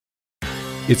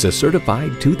It's a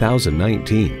certified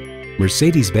 2019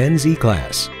 Mercedes-Benz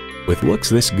E-Class. With looks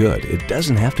this good, it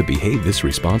doesn't have to behave this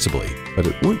responsibly, but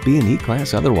it wouldn't be an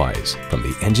E-Class otherwise. From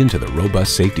the engine to the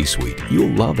robust safety suite,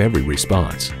 you'll love every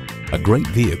response. A great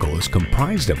vehicle is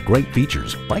comprised of great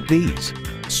features like these: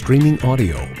 streaming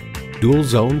audio, dual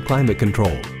zone climate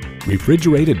control,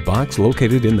 refrigerated box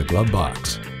located in the glove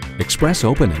box, express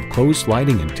open and closed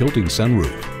sliding and tilting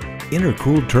sunroof,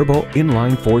 intercooled turbo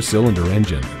inline 4-cylinder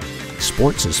engine,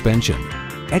 sport suspension,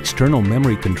 external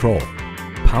memory control,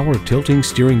 power tilting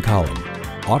steering column,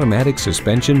 automatic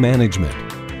suspension management,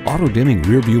 auto dimming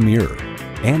rear view mirror,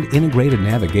 and integrated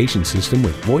navigation system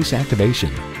with voice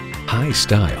activation. High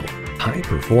style, high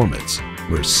performance,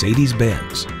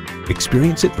 Mercedes-Benz.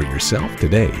 Experience it for yourself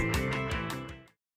today.